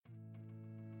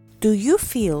Do you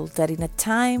feel that in a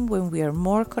time when we are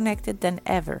more connected than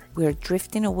ever, we are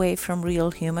drifting away from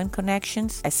real human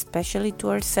connections, especially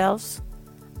to ourselves?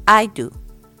 I do.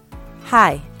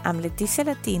 Hi, I'm Leticia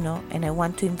Latino, and I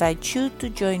want to invite you to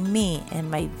join me and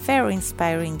my very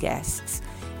inspiring guests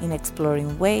in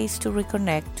exploring ways to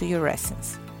reconnect to your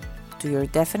essence, to your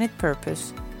definite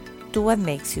purpose, to what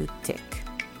makes you tick.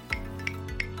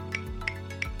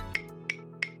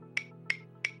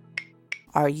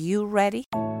 Are you ready?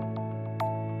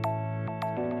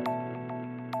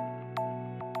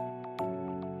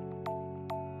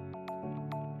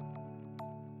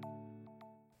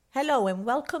 Hello and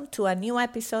welcome to a new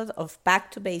episode of Back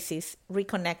to Basics,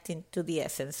 Reconnecting to the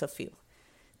Essence of You.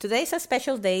 Today's a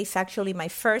special day. It's actually my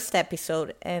first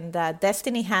episode, and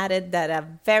destiny had it that a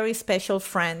very special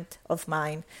friend of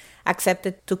mine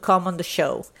accepted to come on the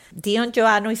show. Dion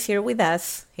Joannou is here with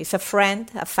us. He's a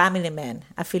friend, a family man,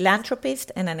 a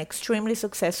philanthropist, and an extremely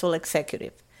successful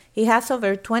executive. He has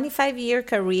over a 25-year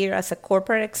career as a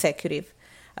corporate executive,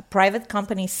 a private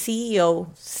company CEO,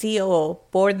 COO,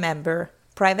 board member,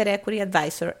 private equity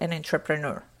advisor, and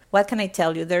entrepreneur. What can I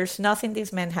tell you? There's nothing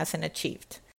this man hasn't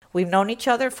achieved. We've known each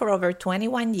other for over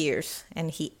 21 years,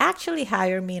 and he actually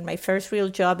hired me in my first real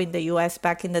job in the U.S.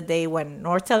 back in the day when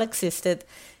Nortel existed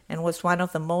and was one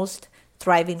of the most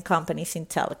thriving companies in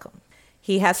telecom.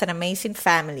 He has an amazing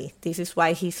family. This is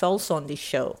why he's also on this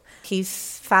show.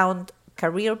 He's found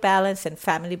career balance and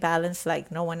family balance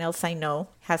like no one else I know.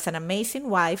 Has an amazing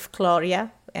wife,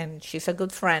 Gloria, and she's a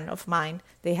good friend of mine.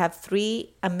 They have 3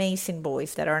 amazing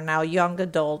boys that are now young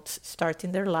adults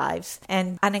starting their lives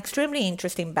and an extremely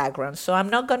interesting background. So I'm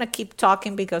not going to keep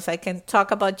talking because I can talk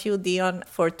about you, Dion,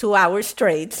 for 2 hours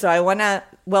straight. So I want to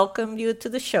welcome you to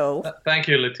the show. Thank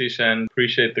you, Leticia, and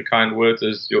appreciate the kind words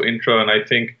as your intro. And I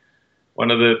think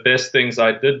one of the best things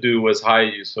I did do was hire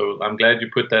you. So I'm glad you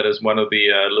put that as one of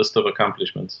the list of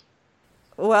accomplishments.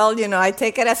 Well, I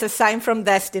take it as a sign from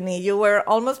destiny. You were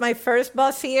almost my first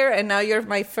boss here, and now you're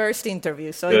my first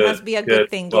interview. So it must be a good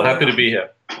thing. Well, happy to be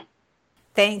here.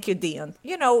 Thank you, Dion.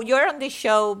 You're on this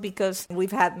show because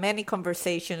we've had many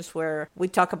conversations where we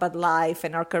talk about life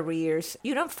and our careers.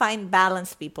 You don't find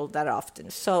balanced people that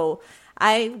often. So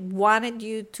I wanted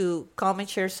you to come and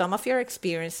share some of your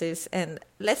experiences. And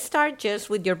let's start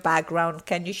just with your background.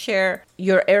 Can you share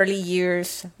your early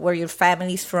years, where your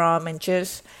family's from, and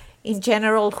just in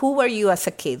general, who were you as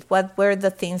a kid? What were the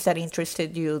things that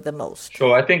interested you the most?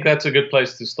 Sure, I think that's a good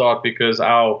place to start because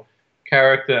our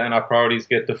character and our priorities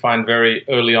get defined very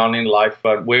early on in life,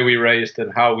 but where we raised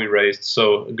and how we raised.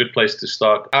 So a good place to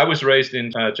start. I was raised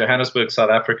in Johannesburg,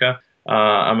 South Africa.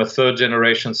 I'm a third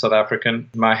generation South African.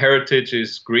 My heritage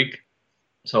is Greek.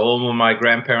 So all of my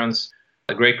grandparents,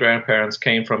 great-grandparents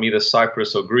came from either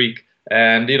Cyprus or Greek.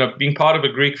 And, being part of a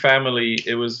Greek family,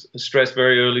 it was stressed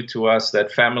very early to us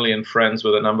that family and friends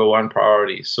were the number one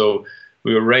priority. So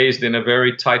we were raised in a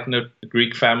very tight-knit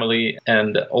Greek family,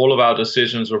 and all of our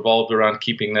decisions revolved around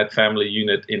keeping that family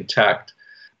unit intact.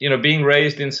 Being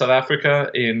raised in South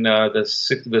Africa in the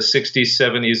 60s,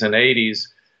 70s, and 80s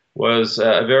was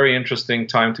a very interesting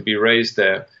time to be raised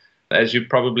there. As you're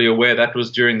probably aware, that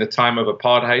was during the time of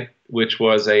apartheid, which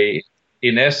was,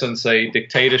 in essence, a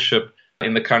dictatorship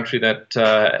in the country that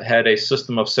had a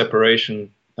system of separation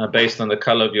based on the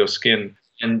color of your skin.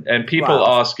 And people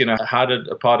ask, how did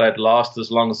apartheid last as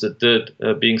long as it did,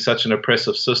 being such an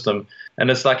oppressive system?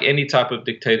 And it's like any type of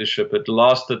dictatorship. It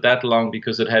lasted that long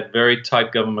because it had very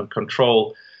tight government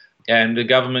control. And the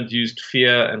government used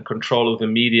fear and control of the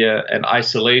media and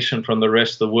isolation from the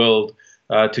rest of the world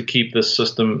to keep this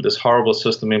system, this horrible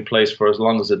system, in place for as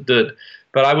long as it did.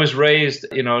 But I was raised,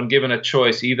 and given a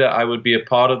choice. Either I would be a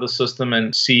part of the system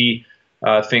and see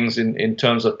things in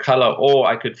terms of color, or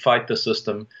I could fight the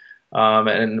system.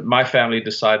 And my family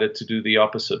decided to do the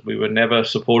opposite. We were never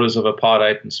supporters of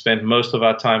apartheid and spent most of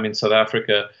our time in South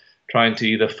Africa trying to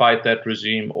either fight that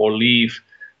regime or leave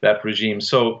that regime.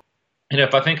 So,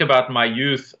 if I think about my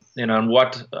youth, and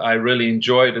what I really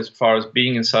enjoyed as far as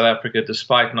being in South Africa,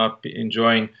 despite not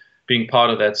enjoying being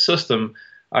part of that system,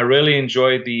 I really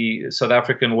enjoyed the South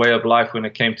African way of life when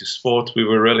it came to sports. We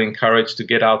were really encouraged to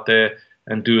get out there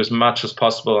and do as much as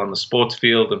possible on the sports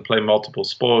field and play multiple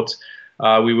sports.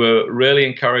 We were really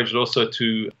encouraged also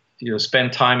to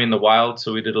spend time in the wild.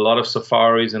 So we did a lot of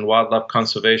safaris, and wildlife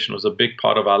conservation was a big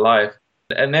part of our life.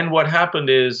 And then what happened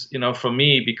is, for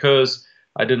me, because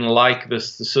I didn't like the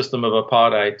system of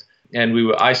apartheid and we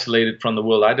were isolated from the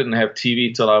world. I didn't have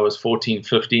TV till I was 14,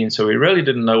 15. So we really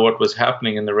didn't know what was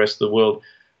happening in the rest of the world.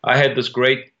 I had this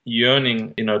great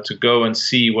yearning, to go and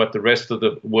see what the rest of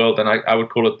the world, and I would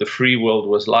call it the free world,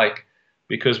 was like,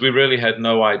 because we really had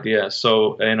no idea.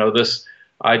 So, this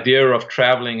idea of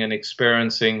traveling and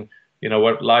experiencing,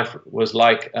 what life was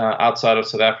like outside of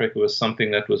South Africa was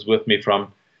something that was with me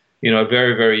from, a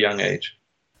very, very young age.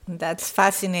 That's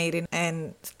fascinating.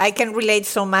 And I can relate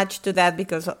so much to that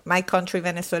because my country,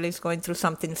 Venezuela, is going through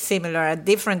something similar at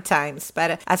different times.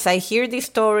 But as I hear this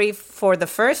story for the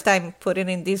first time, put it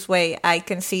in this way, I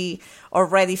can see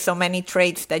already so many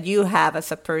traits that you have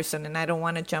as a person. And I don't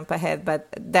want to jump ahead,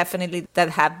 but definitely that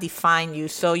have defined you.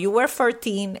 So you were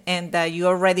 14 and you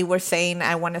already were saying,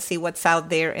 I want to see what's out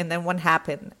there. And then what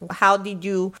happened? How did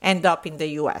you end up in the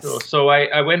U.S.? So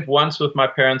I went once with my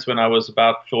parents when I was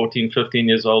about 14, 15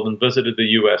 years old and visited the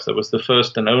U.S. That was the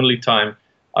first and only time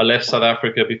I left South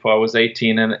Africa before I was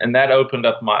 18. And that opened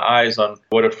up my eyes on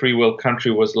what a free will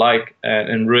country was like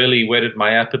and really whetted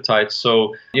my appetite.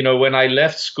 So, when I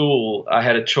left school, I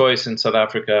had a choice in South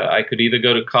Africa. I could either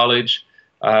go to college.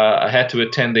 I had to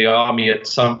attend the army at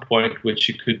some point, which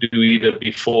you could do either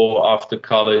before or after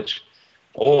college,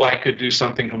 or I could do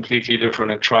something completely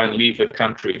different and try and leave the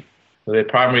country. Their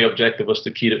primary objective was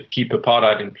to keep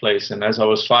apartheid in place. And as I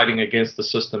was fighting against the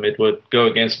system, it would go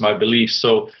against my beliefs.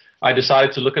 So I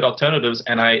decided to look at alternatives,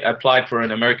 and I applied for an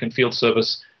American Field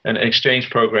Service, an exchange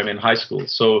program in high school.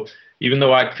 So even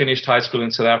though I'd finished high school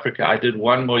in South Africa, I did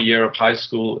one more year of high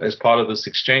school as part of this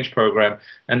exchange program.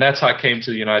 And that's how I came to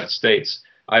the United States.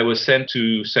 I was sent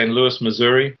to St. Louis,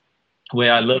 Missouri,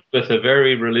 where I lived with a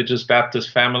very religious Baptist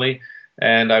family.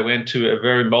 And I went to a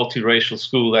very multiracial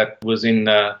school that was in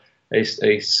a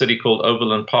city called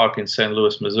Overland Park in St.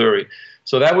 Louis, Missouri.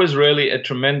 So that was really a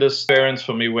tremendous experience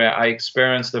for me, where I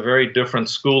experienced a very different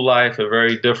school life, a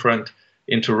very different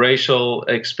interracial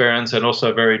experience, and also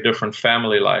a very different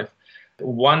family life.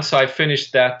 Once I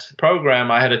finished that program,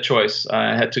 I had a choice.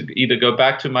 I had to either go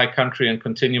back to my country and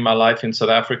continue my life in South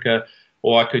Africa,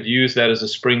 or I could use that as a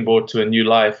springboard to a new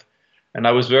life. And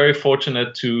I was very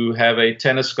fortunate to have a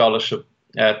tennis scholarship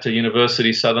at the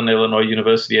University, Southern Illinois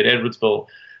University at Edwardsville,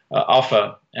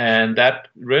 offer. And that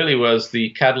really was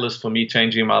the catalyst for me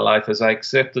changing my life, as I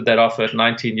accepted that offer at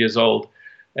 19 years old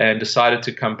and decided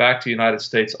to come back to the United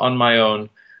States on my own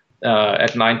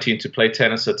at 19 to play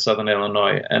tennis at Southern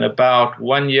Illinois. And about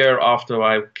 1 year after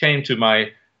I came to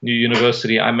my new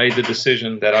university, I made the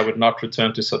decision that I would not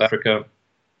return to South Africa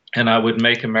and I would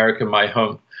make America my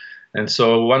home. And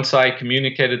so once I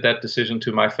communicated that decision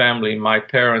to my family, my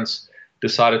parents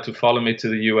decided to follow me to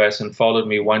the U.S. and followed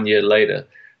me 1 year later.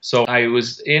 So I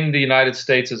was in the United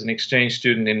States as an exchange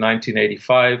student in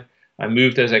 1985. I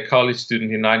moved as a college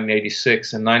student in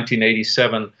 1986. In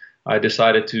 1987, I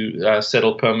decided to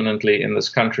settle permanently in this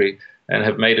country and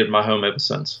have made it my home ever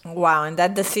since. Wow, and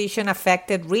that decision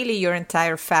affected really your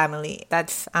entire family.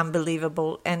 That's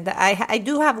unbelievable. And I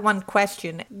do have one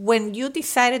question. When you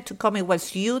decided to come, it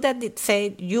was you that did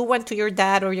say, you went to your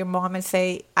dad or your mom and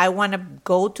say, I want to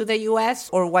go to the U.S.,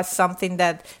 or was something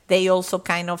that they also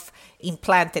kind of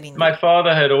implanted in you? My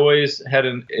father had always had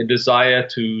a desire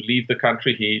to leave the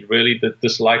country. He really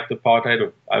disliked apartheid,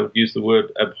 or I would use the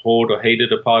word abhorred or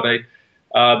hated apartheid.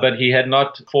 But he had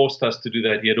not forced us to do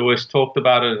that. He had always talked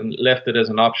about it and left it as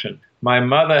an option. My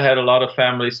mother had a lot of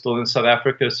family still in South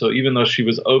Africa, so even though she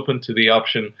was open to the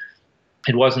option,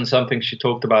 it wasn't something she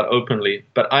talked about openly.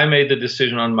 But I made the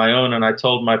decision on my own, and I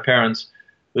told my parents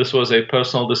this was a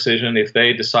personal decision. If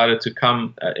they decided to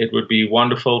come, it would be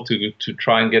wonderful to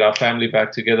try and get our family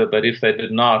back together. But if they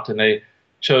did not, and they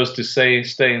chose to stay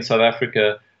in South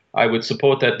Africa, I would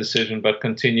support that decision, but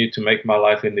continue to make my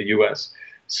life in the U.S.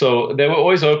 So they were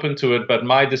always open to it, but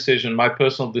my decision, my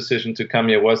personal decision to come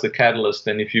here was the catalyst.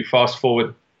 And if you fast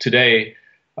forward today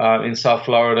in South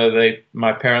Florida,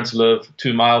 my parents live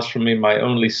 2 miles from me. My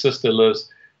only sister lives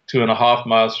 2.5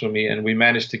 miles from me. And we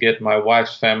managed to get my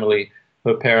wife's family,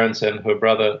 her parents and her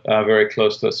brother, very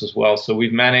close to us as well. So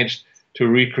we've managed to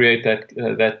recreate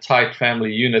that tight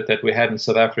family unit that we had in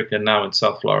South Africa, now in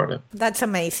South Florida. That's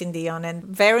amazing, Dion, and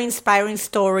very inspiring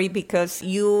story, because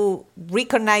you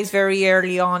recognized very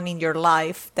early on in your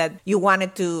life that you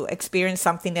wanted to experience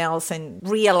something else and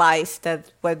realized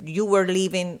that what you were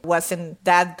living wasn't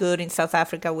that good in South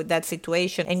Africa with that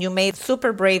situation, and you made a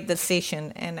super brave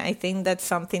decision. And I think that's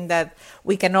something that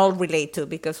we can all relate to,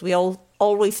 because we all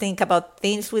always think about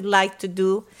things we'd like to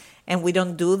do and we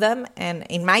don't do them. And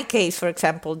in my case, for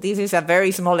example, this is a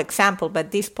very small example,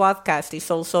 but this podcast is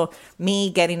also me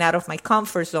getting out of my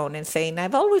comfort zone and saying,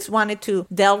 I've always wanted to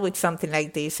deal with something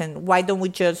like this, and why don't we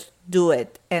just do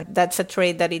it. And that's a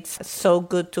trait that it's so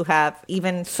good to have,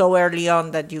 even so early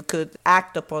on, that you could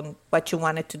act upon what you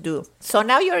wanted to do. So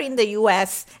now you're in the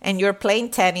US and you're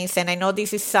playing tennis, and I know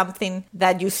this is something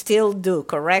that you still do,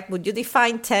 correct? Would you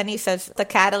define tennis as the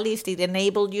catalyst? It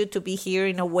enabled you to be here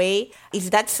in a way.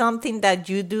 Is that something that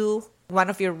you do, one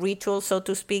of your rituals, so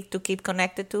to speak, to keep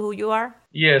connected to who you are?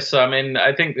 Yes, I mean,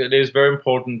 I think it is very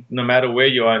important, no matter where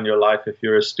you are in your life, if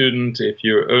you're a student, if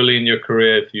you're early in your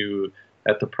career, if you're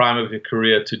at the prime of your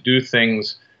career, to do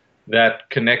things that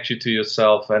connect you to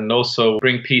yourself and also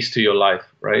bring peace to your life,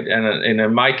 right? And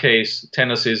in my case,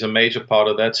 tennis is a major part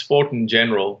of that, sport in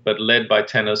general, but led by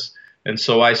tennis. And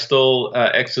so I still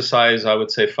exercise, I would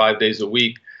say, 5 days a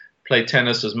week, play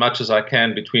tennis as much as I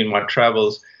can between my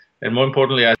travels. And more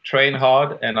importantly, I train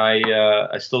hard, and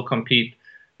I still compete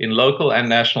in local and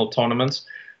national tournaments.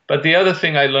 But the other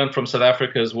thing I learned from South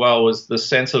Africa as well was the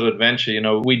sense of adventure. You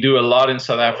know, we do a lot in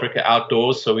South Africa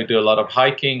outdoors. So we do a lot of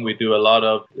hiking, we do a lot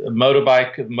of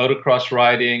motorbike, motocross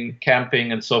riding,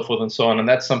 camping, and so forth and so on. And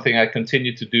that's something I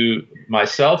continue to do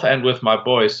myself and with my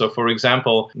boys. So for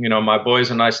example, you know, my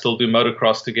boys and I still do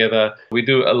motocross together. We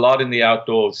do a lot in the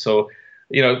outdoors. So,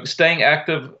 you know, staying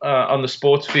active on the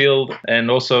sports field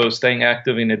and also staying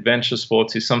active in adventure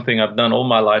sports is something I've done all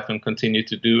my life and continue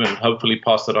to do, and hopefully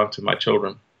pass it on to my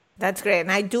children. That's great.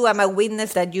 And I'm a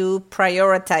witness that you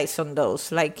prioritize on those.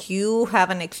 Like, you have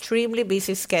an extremely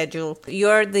busy schedule.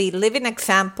 You're the living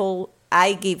example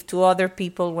I give to other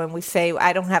people when we say,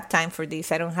 I don't have time for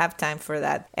this, I don't have time for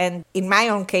that. And in my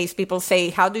own case, people say,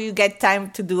 how do you get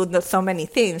time to do so many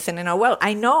things? And well,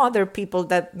 I know other people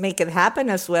that make it happen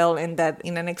as well, and that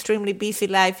in an extremely busy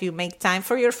life, you make time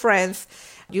for your friends,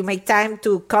 you make time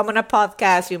to come on a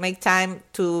podcast, you make time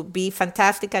to be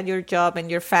fantastic at your job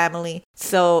and your family.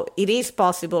 So it is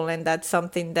possible, and that's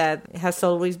something that has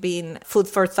always been food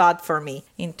for thought for me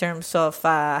in terms of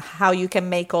how you can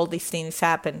make all these things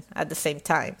happen at the same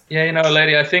time. Yeah, you know,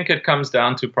 lady, I think it comes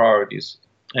down to priorities.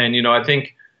 And, you know, I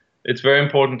think it's very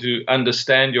important to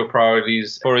understand your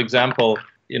priorities. For example,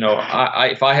 you know,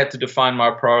 if I had to define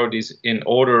my priorities in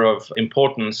order of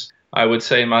importance, I would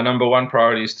say my number one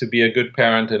priority is to be a good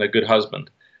parent and a good husband.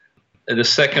 The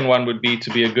second one would be to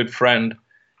be a good friend.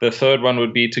 The third one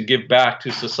would be to give back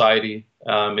to society,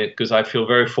 because I feel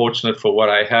very fortunate for what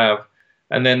I have.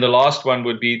 And then the last one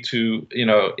would be to, you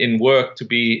know, in work, to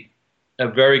be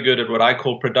very good at what I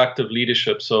call productive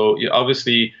leadership. So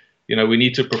obviously, you know, we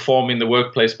need to perform in the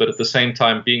workplace, but at the same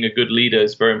time, being a good leader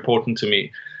is very important to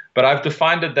me. But I've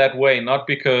defined it that way, not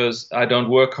because I don't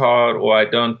work hard or I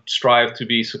don't strive to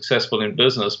be successful in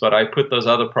business, but I put those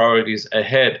other priorities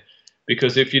ahead.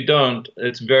 Because if you don't,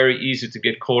 it's very easy to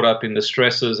get caught up in the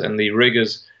stresses and the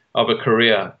rigors of a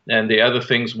career. And the other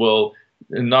things will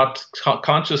not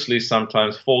consciously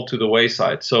sometimes fall to the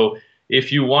wayside. So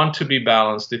if you want to be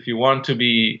balanced, if you want to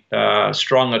be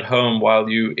strong at home while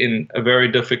you're in a very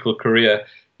difficult career,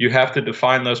 you have to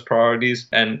define those priorities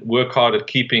and work hard at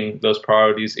keeping those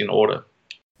priorities in order.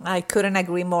 I couldn't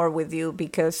agree more with you,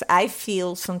 because I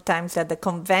feel sometimes that the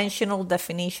conventional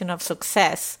definition of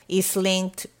success is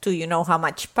linked to, you know, how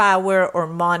much power or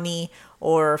money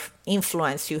or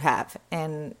influence you have.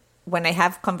 And when I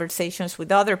have conversations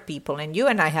with other people, and you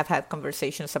and I have had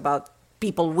conversations about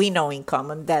people we know in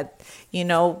common that, you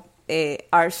know,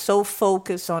 are so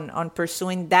focused on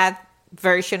pursuing that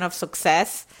version of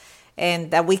success,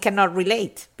 and that we cannot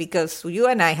relate, because you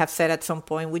and I have said at some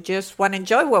point, we just want to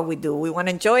enjoy what we do. We want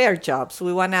to enjoy our jobs.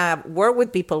 We want to work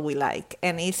with people we like.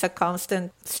 And it's a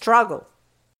constant struggle.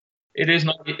 It is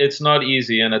not, it's not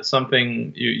easy. And it's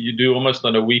something you do almost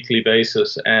on a weekly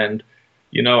basis. And,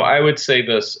 you know, I would say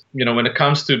this, you know, when it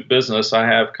comes to business, I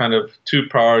have kind of two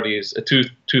priorities,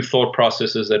 two thought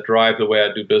processes that drive the way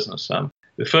I do business.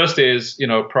 The first is, you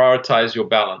know, prioritize your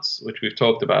balance, which we've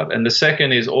talked about. And the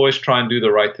second is always try and do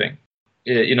the right thing.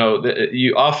 You know,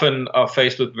 you often are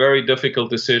faced with very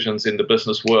difficult decisions in the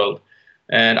business world.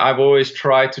 And I've always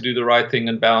tried to do the right thing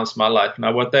and balance my life.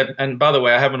 Now, and by the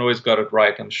way, I haven't always got it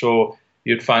right. I'm sure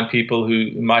you'd find people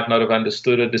who might not have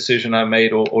understood a decision I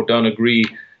made or don't agree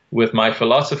with my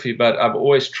philosophy, but I've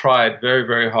always tried very,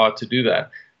 very hard to do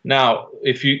that. Now,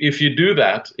 if you do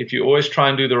that, if you always try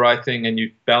and do the right thing and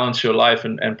you balance your life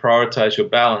and prioritize your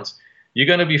balance, you're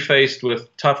going to be faced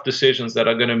with tough decisions that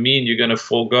are going to mean you're going to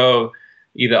forego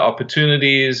either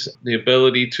opportunities, the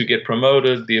ability to get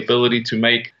promoted, the ability to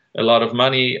make a lot of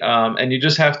money, and you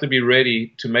just have to be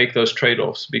ready to make those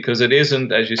trade-offs, because it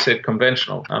isn't, as you said,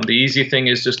 conventional. The easy thing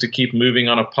is just to keep moving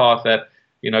on a path that,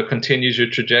 you know, continues your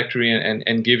trajectory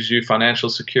and gives you financial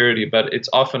security, but it's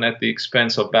often at the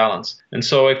expense of balance. And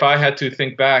so if I had to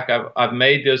think back, I've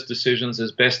made those decisions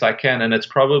as best I can, and it's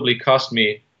probably cost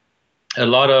me a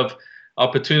lot of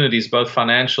opportunities, both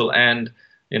financial and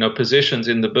positions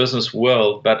in the business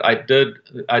world. But I did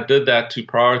that to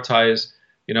prioritize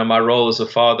my role as a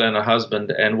father and a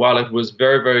husband. And while it was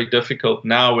very, very difficult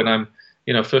now, when I'm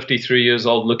 53 years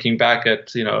old, looking back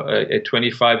at a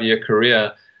 25-year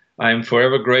career, I'm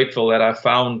forever grateful that I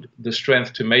found the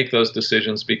strength to make those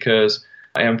decisions, because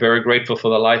I am very grateful for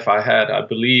the life I had. I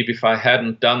believe if I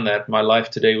hadn't done that, my life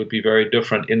today would be very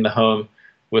different in the home,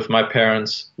 with my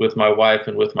parents, with my wife,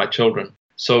 and with my children.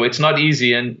 So it's not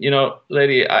easy. And,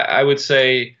 lady, I would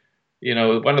say,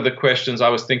 one of the questions I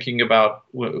was thinking about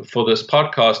for this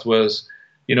podcast was,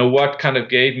 what kind of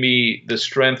gave me the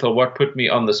strength, or what put me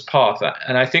on this path?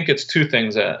 And I think it's two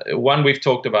things. One we've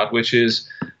talked about, which is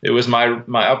it was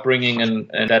my upbringing, and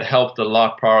that helped a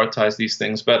lot prioritize these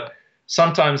things. But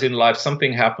sometimes in life,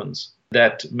 something happens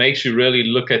that makes you really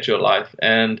look at your life.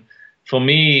 And for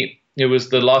me, it was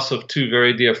the loss of two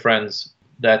very dear friends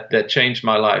that changed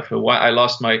my life. I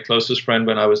lost my closest friend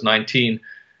when I was 19,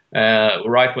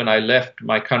 right when I left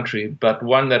my country. But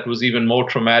one that was even more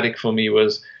traumatic for me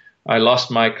was I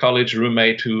lost my college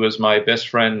roommate, who was my best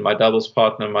friend, my doubles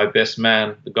partner, my best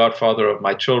man, the godfather of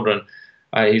my children.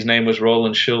 His name was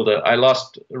Roland Schilder. I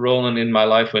lost Roland in my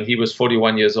life when he was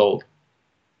 41 years old.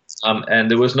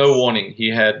 And there was no warning. He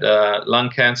had lung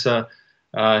cancer.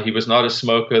 He was not a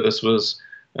smoker. This was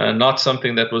not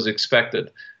something that was expected.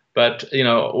 But,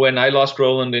 when I lost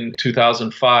Roland in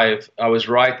 2005, I was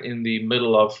right in the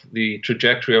middle of the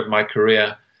trajectory of my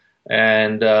career.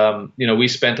 And, we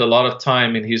spent a lot of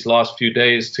time in his last few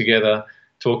days together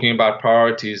talking about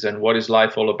priorities and what is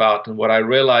life all about. And what I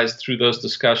realized through those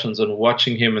discussions and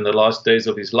watching him in the last days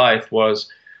of his life was,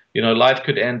 life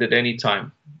could end at any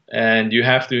time. And you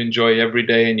have to enjoy every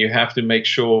day, and you have to make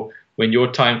sure when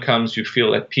your time comes, you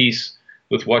feel at peace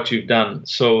with what you've done.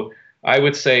 So I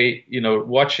would say,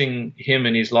 watching him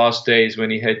in his last days when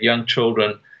he had young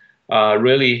children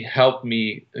really helped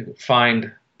me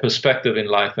find perspective in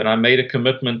life. And I made a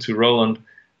commitment to Roland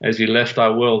as he left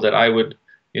our world that I would,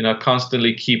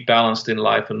 constantly keep balanced in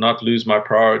life and not lose my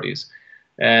priorities.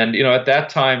 And, at that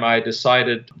time, I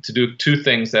decided to do two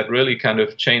things that really kind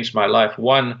of changed my life.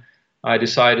 One, I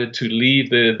decided to leave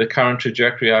the current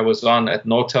trajectory I was on at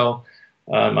Nortel.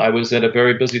 I was at a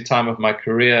very busy time of my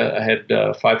career. I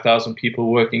had 5,000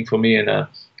 people working for me in a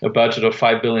budget of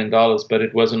 $5 billion, but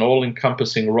it was an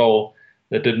all-encompassing role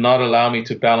that did not allow me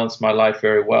to balance my life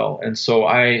very well. And so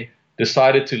I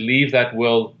decided to leave that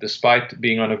world despite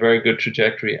being on a very good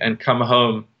trajectory and come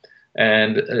home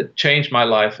and change my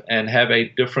life and have a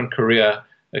different career,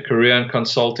 a career in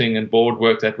consulting and board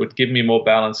work that would give me more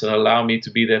balance and allow me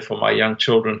to be there for my young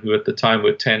children, who at the time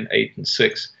were 10, 8, and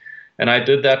 6. And I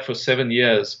did that for 7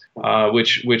 years,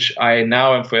 which I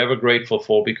now am forever grateful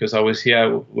for, because I was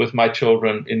here with my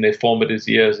children in their formative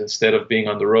years instead of being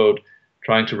on the road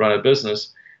trying to run a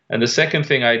business. And the second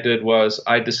thing I did was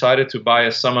I decided to buy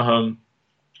a summer home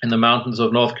in the mountains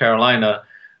of North Carolina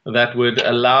that would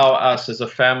allow us as a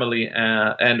family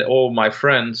and all my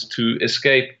friends to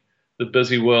escape the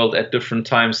busy world at different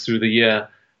times through the year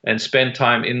and spend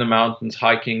time in the mountains,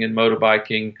 hiking and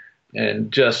motorbiking,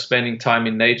 and just spending time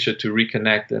in nature to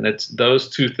reconnect. And it's those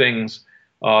two things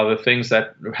are the things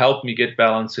that helped me get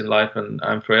balance in life. And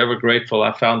I'm forever grateful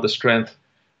I found the strength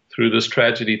through this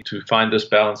tragedy to find this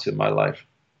balance in my life.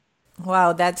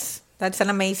 Wow, that's an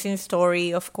amazing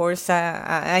story. Of course,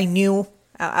 I knew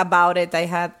about it. I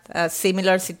had a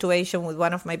similar situation with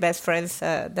one of my best friends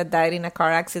that died in a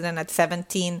car accident at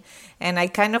 17. And I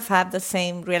kind of have the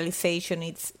same realization.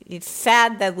 It's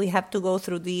sad that we have to go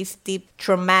through these deep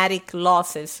traumatic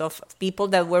losses of people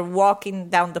that were walking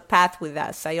down the path with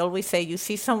us. I always say you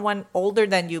see someone older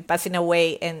than you passing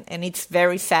away and it's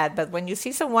very sad. But when you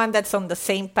see someone that's on the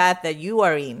same path that you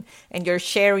are in and you're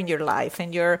sharing your life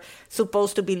and you're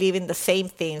supposed to believe in the same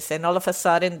things and all of a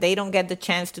sudden they don't get the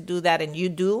chance to do that and you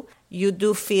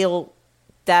do feel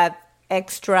that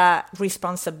extra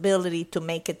responsibility to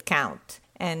make it count.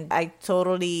 And I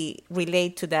totally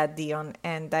relate to that, Dion.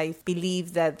 And I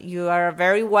believe that you are a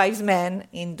very wise man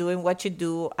in doing what you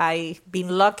do. I've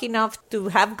been lucky enough to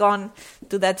have gone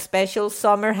to that special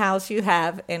summer house you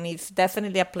have. And it's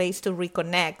definitely a place to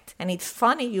reconnect. And it's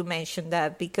funny you mentioned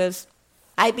that because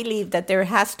I believe that there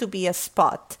has to be a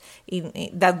spot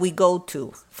that we go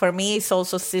to. For me, it's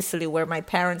also Sicily, where my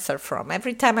parents are from.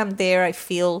 Every time I'm there, I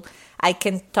feel I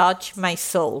can touch my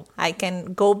soul. I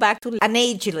can go back to an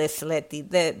ageless Letty,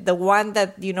 the one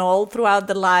that, all throughout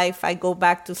the life, I go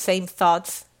back to same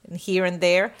thoughts here and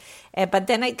there. But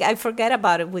then I forget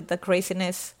about it with the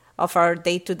craziness of our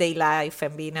day-to-day life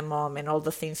and being a mom and all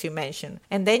the things you mentioned.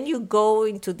 And then you go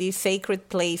into these sacred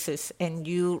places and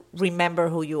you remember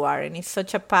who you are. And it's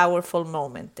such a powerful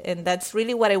moment. And that's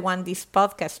really what I want this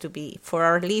podcast to be, for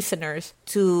our listeners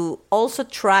to also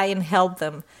try and help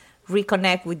them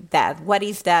reconnect with that. What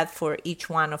is that for each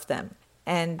one of them?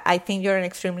 And I think you're an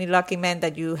extremely lucky man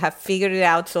that you have figured it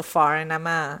out so far. And I'm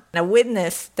a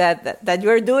witness that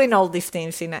you're doing all these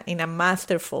things in a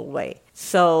masterful way.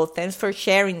 So thanks for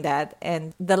sharing that.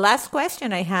 And the last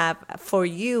question I have for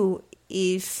you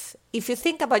is, if you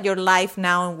think about your life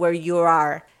now and where you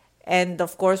are, and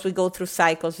of course we go through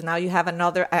cycles. Now you have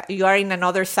you are in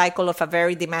another cycle of a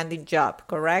very demanding job,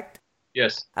 correct?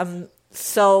 Yes.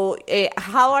 So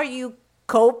how are you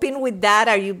coping with that?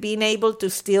 Are you being able to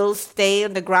still stay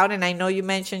on the ground? And I know you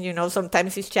mentioned,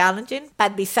 sometimes it's challenging.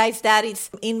 But besides that, it's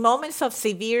in moments of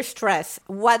severe stress,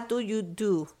 what do you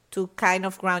do to kind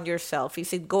of ground yourself?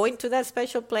 Is it going to that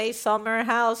special place, summer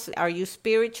house? Are you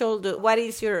spiritual? What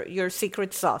is your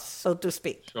secret sauce, so to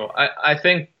speak? Sure. I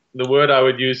think the word I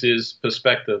would use is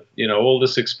perspective. All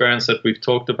this experience that we've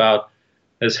talked about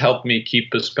has helped me keep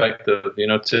perspective.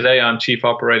 Today I'm Chief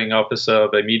Operating Officer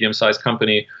of a medium-sized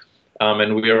company.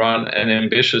 And we are on an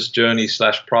ambitious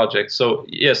journey/project. So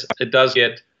yes, it does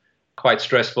get quite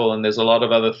stressful, and there's a lot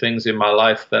of other things in my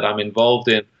life that I'm involved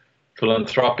in,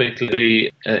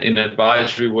 philanthropically, in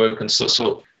advisory work, and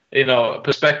so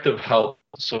perspective helps.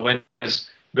 So when there's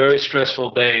very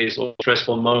stressful days or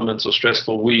stressful moments or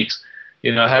stressful weeks,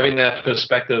 having that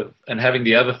perspective and having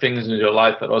the other things in your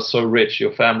life that are so rich,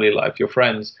 your family life, your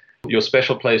friends, your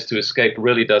special place to escape,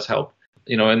 really does help.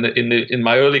 In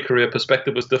my early career,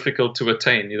 perspective was difficult to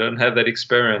attain. You don't have that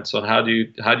experience on how do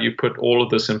you put all of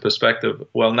this in perspective.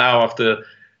 Well, now after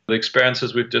the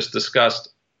experiences we've just discussed,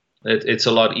 it's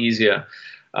a lot easier.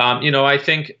 I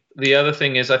think the other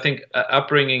thing is, I think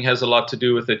upbringing has a lot to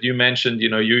do with it. You mentioned,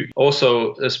 you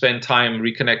also spend time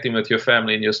reconnecting with your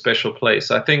family in your special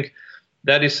place. I think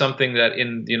that is something that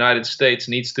in the United States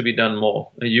needs to be done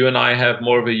more. You and I have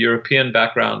more of a European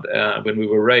background when we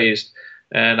were raised.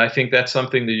 And I think that's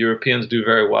something the Europeans do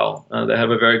very well. They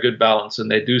have a very good balance,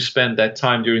 and they do spend that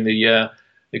time during the year,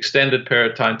 extended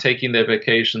period of time, taking their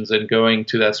vacations and going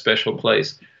to that special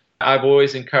place. I've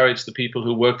always encouraged the people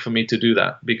who work for me to do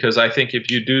that, because I think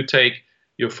if you do take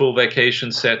your full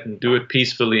vacation set and do it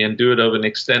peacefully and do it over an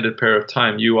extended period of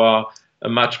time, you are a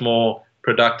much more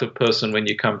productive person when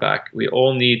you come back. We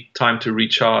all need time to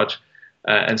recharge.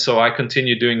 And so I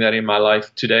continue doing that in my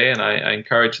life today, and I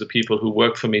encourage the people who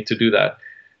work for me to do that.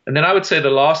 And then I would say the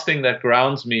last thing that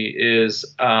grounds me is,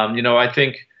 I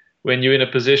think when you're in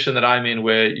a position that I'm in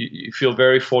where you feel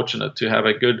very fortunate to have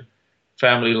a good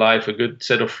family life, a good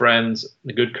set of friends,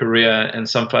 a good career, and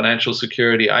some financial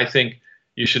security, I think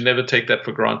you should never take that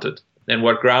for granted. And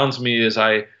what grounds me is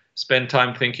I spend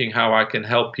time thinking how I can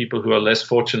help people who are less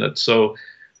fortunate. So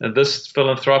this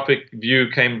philanthropic view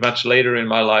came much later in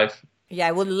my life. Yeah,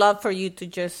 I would love for you to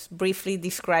just briefly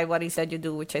describe what it is that you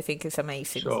do, which I think is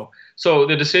amazing. Sure. So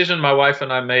the decision my wife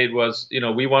and I made was,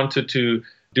 we wanted to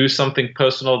do something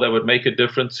personal that would make a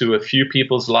difference to a few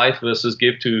people's life versus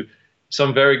give to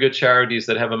some very good charities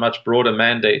that have a much broader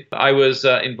mandate. I was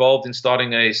involved in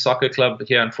starting a soccer club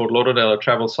here in Fort Lauderdale, a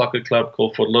travel soccer club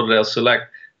called Fort Lauderdale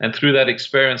Select. And through that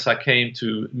experience, I came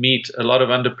to meet a lot of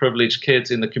underprivileged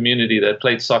kids in the community that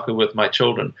played soccer with my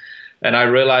children. And I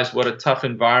realized what a tough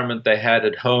environment they had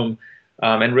at home,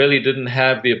 and really didn't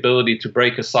have the ability to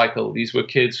break a cycle. These were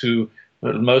kids who,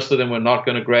 most of them were not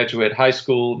going to graduate high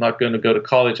school, not going to go to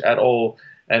college at all,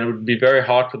 and it would be very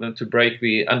hard for them to break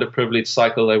the underprivileged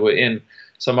cycle they were in.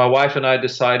 So my wife and I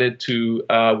decided to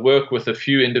work with a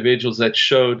few individuals that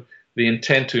showed the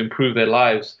intent to improve their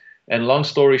lives. And long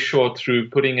story short, through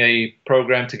putting a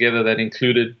program together that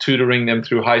included tutoring them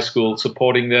through high school,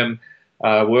 supporting them,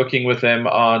 working with them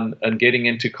on and getting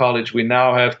into college, we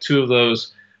now have 2 of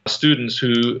those students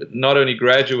who not only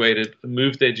graduated,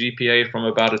 moved their GPA from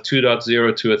about a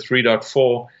 2.0 to a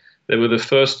 3.4. They were the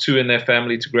first 2 in their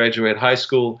family to graduate high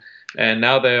school, and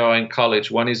now they are in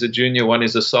college. One is a junior, one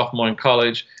is a sophomore in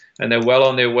college, and they're well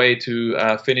on their way to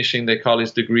finishing their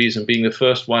college degrees and being the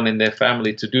first one in their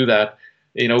family to do that.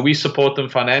 We support them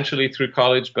financially through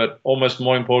college, but almost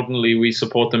more importantly, we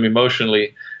support them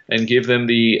emotionally and give them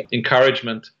the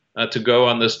encouragement to go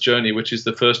on this journey, which is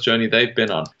the first journey they've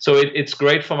been on. So it's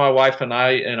great for my wife and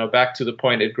I, back to the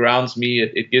point, it grounds me,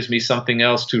 it gives me something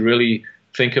else to really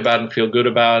think about and feel good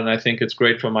about. And I think it's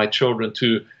great for my children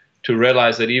to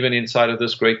realize that even inside of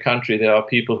this great country, there are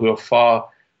people who are far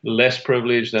less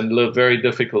privileged and live very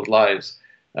difficult lives.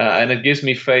 And it gives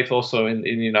me faith also in the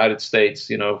United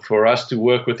States, for us to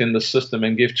work within the system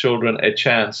and give children a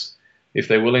chance if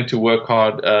they're willing to work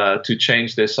hard to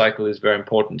change their cycle is very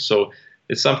important. So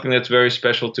it's something that's very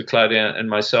special to Claudia and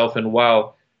myself. And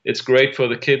while it's great for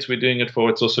the kids we're doing it for,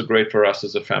 it's also great for us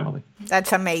as a family.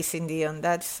 That's amazing, Dion.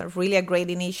 That's really a great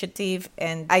initiative.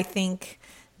 And I think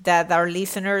that our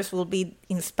listeners will be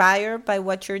inspired by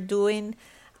what you're doing.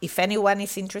 If anyone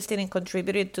is interested in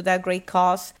contributing to that great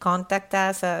cause, contact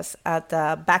us at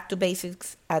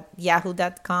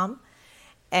backtobasics@yahoo.com.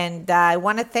 And I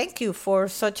want to thank you for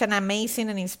such an amazing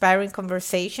and inspiring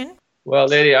conversation. Well,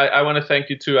 Lady, I want to thank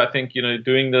you too. I think,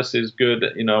 doing this is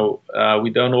good.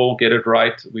 We don't all get it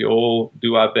right. We all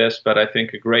do our best, but I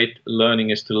think a great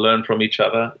learning is to learn from each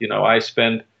other. I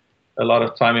spend a lot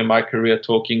of time in my career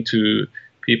talking to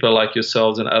people like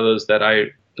yourselves and others that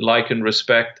I like and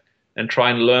respect, and try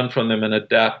and learn from them and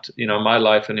adapt, my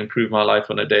life and improve my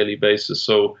life on a daily basis.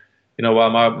 So,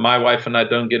 while my wife and I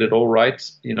don't get it all right,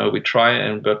 we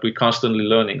try, but we're constantly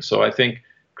learning. So I think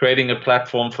creating a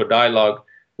platform for dialogue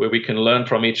where we can learn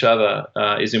from each other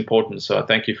is important. So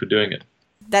thank you for doing it.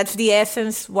 That's the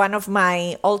essence. One of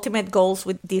my ultimate goals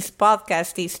with this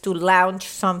podcast is to launch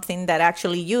something that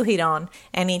actually you hit on.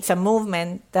 And it's a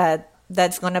movement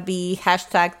that's going to be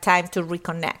 #time to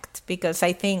reconnect, because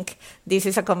I think this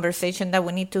is a conversation that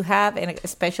we need to have. And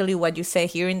especially what you say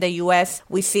here in the US,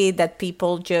 we see that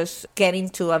people just get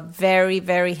into a very,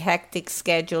 very hectic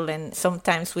schedule. And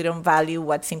sometimes we don't value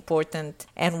what's important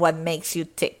and what makes you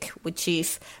tick, which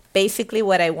is basically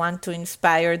what I want to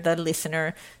inspire the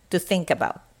listener to think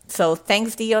about. So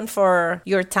thanks, Dion, for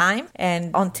your time.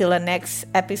 And until the next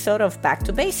episode of Back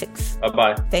to Basics.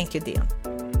 Bye-bye. Thank you, Dion.